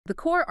The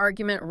core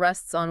argument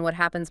rests on what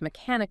happens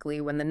mechanically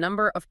when the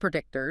number of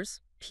predictors,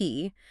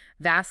 P,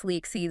 vastly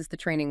exceeds the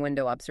training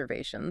window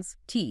observations,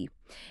 T.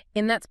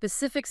 In that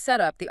specific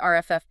setup, the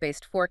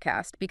RFF-based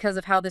forecast, because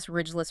of how this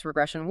ridgeless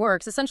regression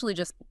works, essentially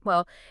just,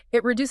 well,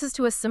 it reduces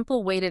to a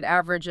simple weighted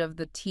average of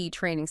the T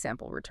training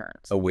sample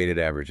returns. A weighted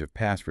average of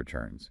past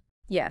returns.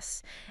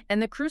 Yes,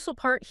 and the crucial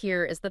part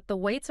here is that the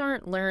weights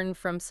aren't learned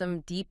from some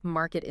deep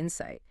market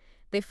insight.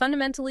 They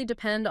fundamentally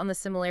depend on the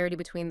similarity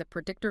between the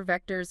predictor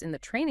vectors in the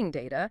training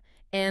data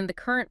and the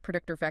current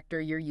predictor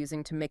vector you're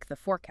using to make the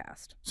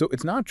forecast. So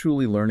it's not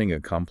truly learning a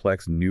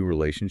complex new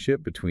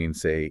relationship between,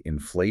 say,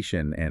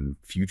 inflation and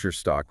future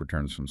stock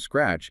returns from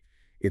scratch.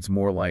 It's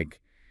more like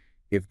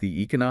if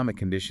the economic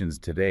conditions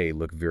today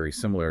look very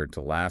similar to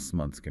last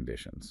month's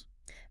conditions.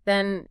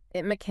 Then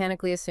it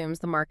mechanically assumes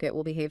the market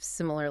will behave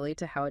similarly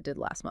to how it did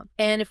last month.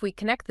 And if we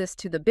connect this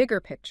to the bigger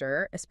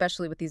picture,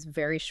 especially with these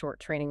very short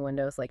training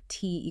windows like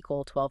T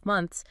equal 12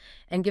 months,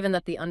 and given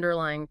that the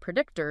underlying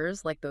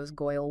predictors, like those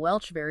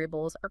Goyle-Welch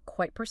variables, are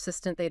quite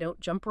persistent, they don't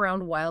jump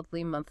around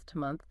wildly month to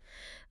month,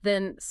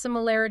 then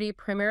similarity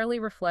primarily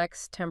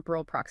reflects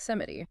temporal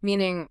proximity,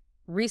 meaning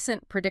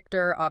recent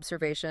predictor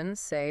observations,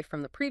 say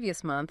from the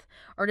previous month,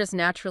 are just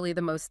naturally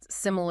the most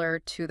similar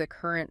to the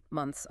current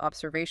month's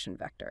observation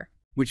vector.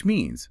 Which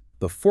means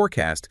the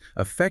forecast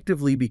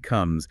effectively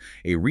becomes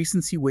a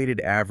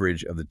recency-weighted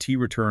average of the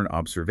T-return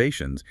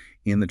observations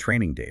in the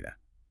training data.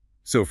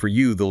 So for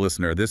you, the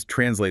listener, this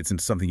translates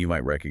into something you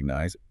might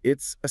recognize.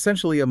 It's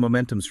essentially a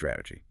momentum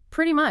strategy.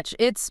 Pretty much.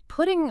 It's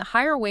putting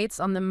higher weights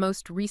on the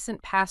most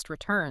recent past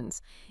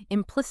returns,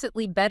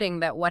 implicitly betting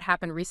that what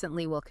happened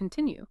recently will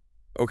continue.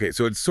 Okay,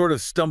 so it's sort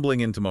of stumbling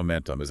into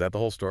momentum. Is that the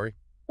whole story?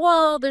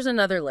 Well, there's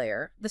another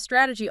layer. The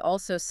strategy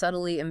also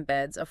subtly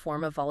embeds a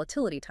form of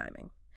volatility timing.